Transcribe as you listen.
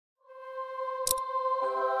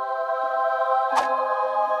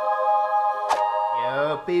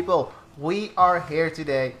Yo people, we are here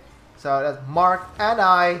today. So that's Mark and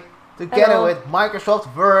I, together Hello. with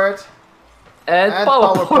Microsoft Word And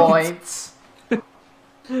PowerPoint.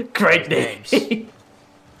 Great names. name.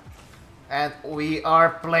 And we are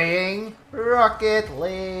playing Rocket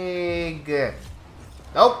League.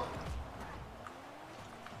 Nope.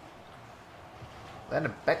 Then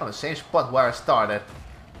I'm back on the same spot where I started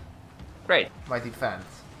Great. my defense.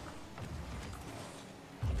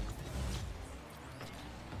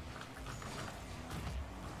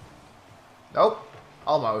 Nope.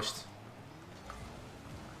 Almost.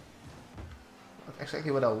 Not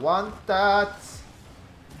exactly what I want. That.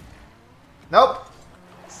 Nope.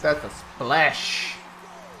 That's a splash.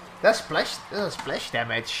 That's splash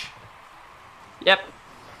damage. Yep.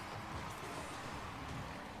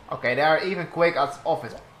 Okay, they are even quick as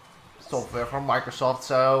Office software from Microsoft,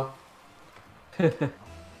 so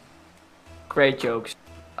Great jokes.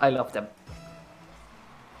 I love them.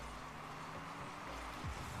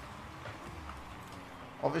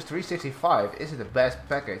 Office 365 isn't the best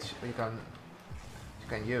package you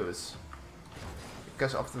can use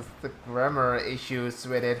because of the grammar issues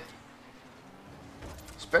with it,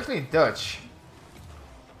 especially in Dutch.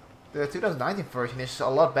 The 2019 version is a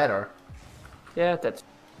lot better. Yeah, that's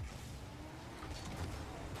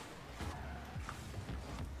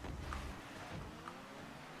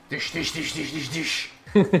Dish, dish, dish, dish, dish, dish.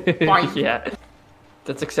 Fine. yeah.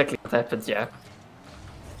 That's exactly what happens, yeah.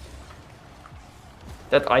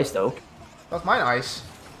 That ice though. That's mine ice.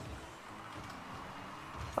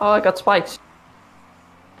 Oh, I got spikes.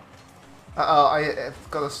 Uh-oh,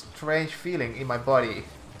 I've got a strange feeling in my body.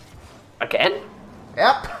 Again?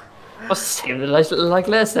 Yep. Was the same like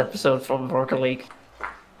last episode from Rocket League.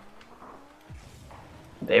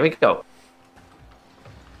 There we go.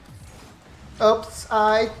 Oops,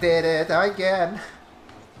 I did it again.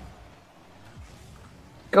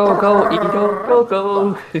 Go, go, Eagle, go,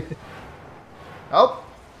 go. Oh,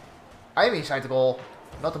 I'm inside the goal,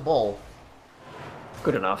 not the ball.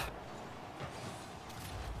 Good enough.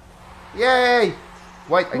 Yay!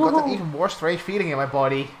 Wait, I got an Woohoo. even more strange feeling in my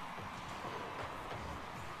body.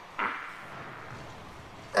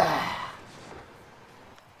 I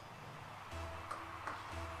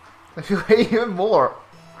feel even more.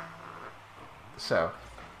 So.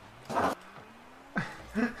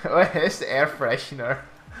 Where's the air freshener?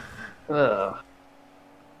 The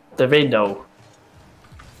window.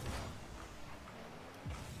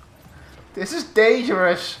 This is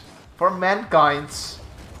dangerous for mankind.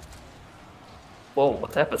 Whoa,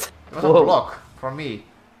 what happened? It was a block for me.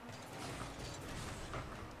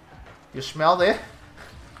 You smelled it?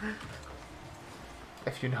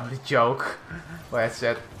 If you know the joke where it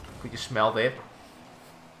said, could you smell it?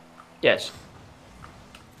 Yes.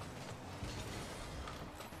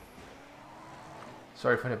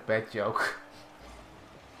 Sorry for the bad joke.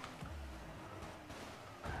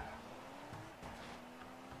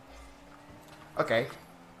 Okay.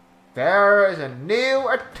 There is a new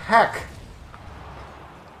attack.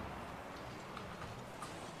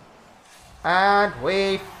 And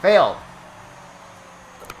we failed.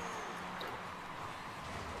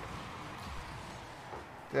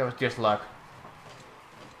 That was just luck.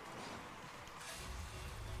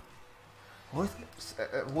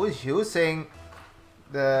 Who's using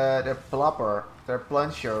the plopper, their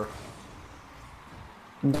plunger?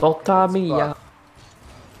 Not Mia.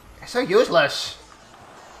 It's so useless.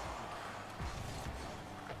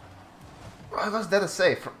 Why was that a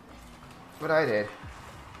save? What I did.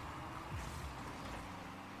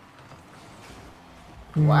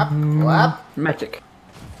 Whap, whap, Magic.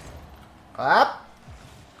 whap.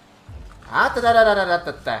 Ah, da da da da da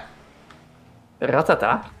da da.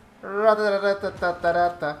 Ratata.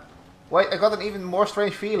 Ra-da-da-da-da-da-da-da. Wait, I got an even more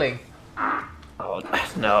strange feeling. Oh,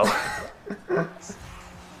 no.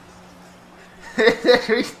 It's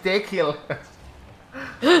ridiculous.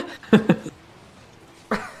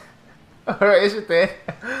 Or isn't it?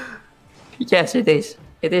 Yes, it is.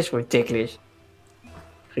 It is ridiculous.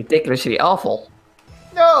 Ridiculously awful.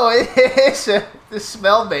 No, it is the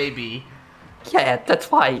smell baby. Yeah, that's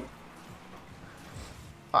why.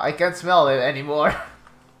 I can't smell it anymore.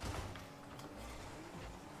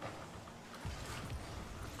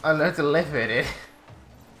 I learned to live with it.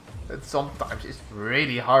 But sometimes it's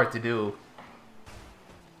really hard to do.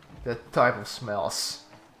 That type of smells.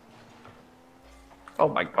 Oh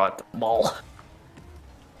my god, mall.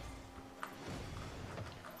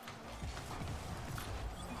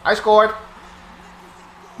 I scored!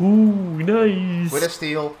 Ooh, nice. With a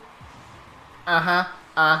steal. Uh-huh,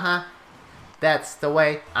 uh-huh. That's the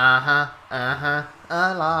way. Uh-huh, uh-huh.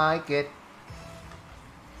 I like it.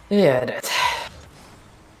 Yeah, that.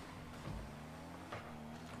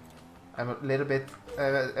 I'm a little bit.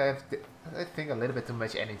 I think a little bit too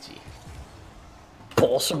much energy.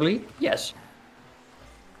 Possibly, yes.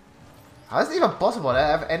 How is it even possible that I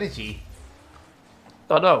have energy?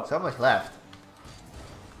 Don't know. So much left.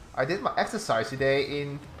 I did my exercise today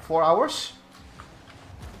in 4 hours.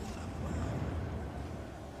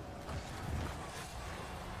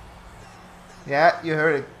 Yeah, you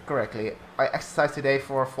heard it correctly. I exercised today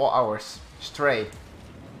for 4 hours straight.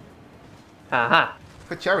 Haha.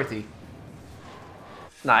 For charity.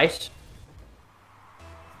 Nice.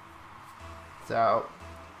 So,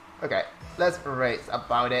 okay, let's race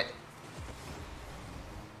about it.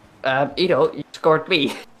 Ito, you scored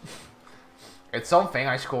me. It's something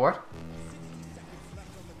I scored.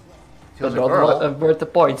 If it But was a not girl, worth the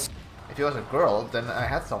points. if it was a girl, then I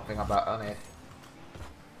had something about on it.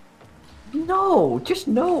 No, just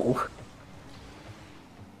no.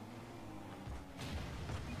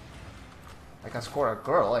 I can score a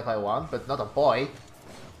girl if I want, but not a boy.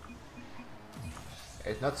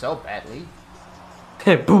 It's not so badly.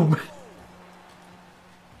 Boom.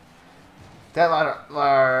 That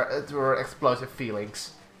were explosive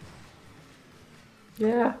feelings.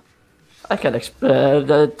 Yeah. I can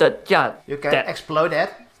yeah. You can that. explode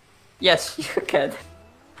that. Yes, you can.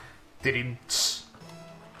 Didn't.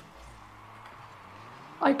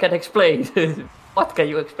 I can explain. What can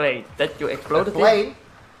you explain? That you The exploded it? plane.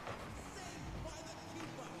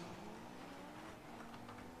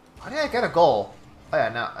 How did I get a goal? Oh yeah,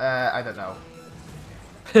 no, I don't know.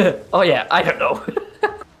 Oh yeah, I don't know.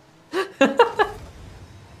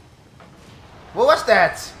 What was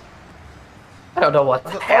that? I don't know what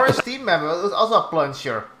Was an happened. orange team member? It was also a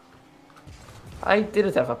plunger. I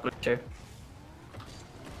didn't have a plunger.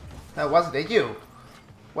 No, wasn't it you?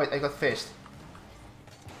 Wait, I got fished.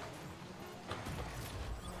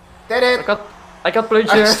 Did it! I got I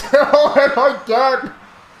plunger. stole it again!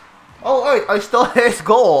 Oh wait, I stole his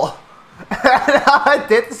goal! And I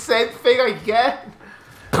did the same thing again!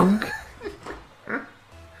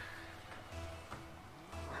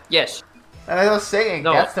 Yes. And I was singing,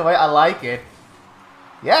 No. that's the way I like it.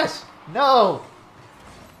 Yes! No!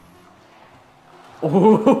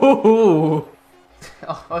 Ooh.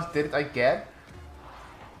 Almost did it again.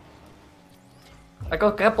 I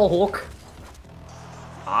got grapple hook.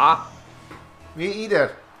 Ah. Me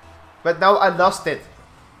either. But now I lost it.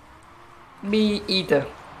 Me either.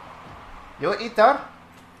 You either?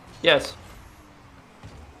 Yes.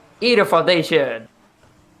 Either foundation.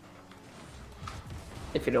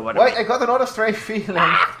 If you know what I Wait, mean. I got another strange feeling.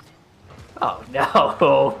 Oh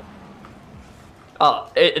no. Oh,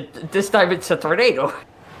 this time it's a tornado.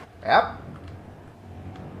 Yep.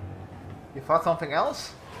 You thought something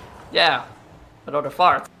else? Yeah. Another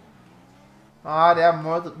fart. Ah, there are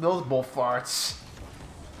multiple farts.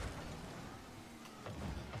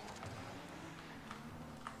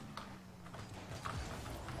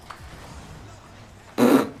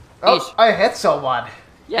 Oh, Ish. I hit someone.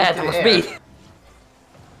 Yeah, Into that was the me. air.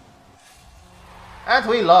 And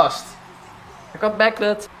we lost. I got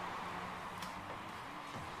backlit.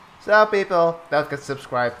 So people, don't forget to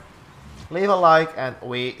subscribe. Leave a like and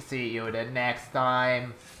we see you the next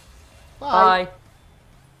time. Bye. Bye.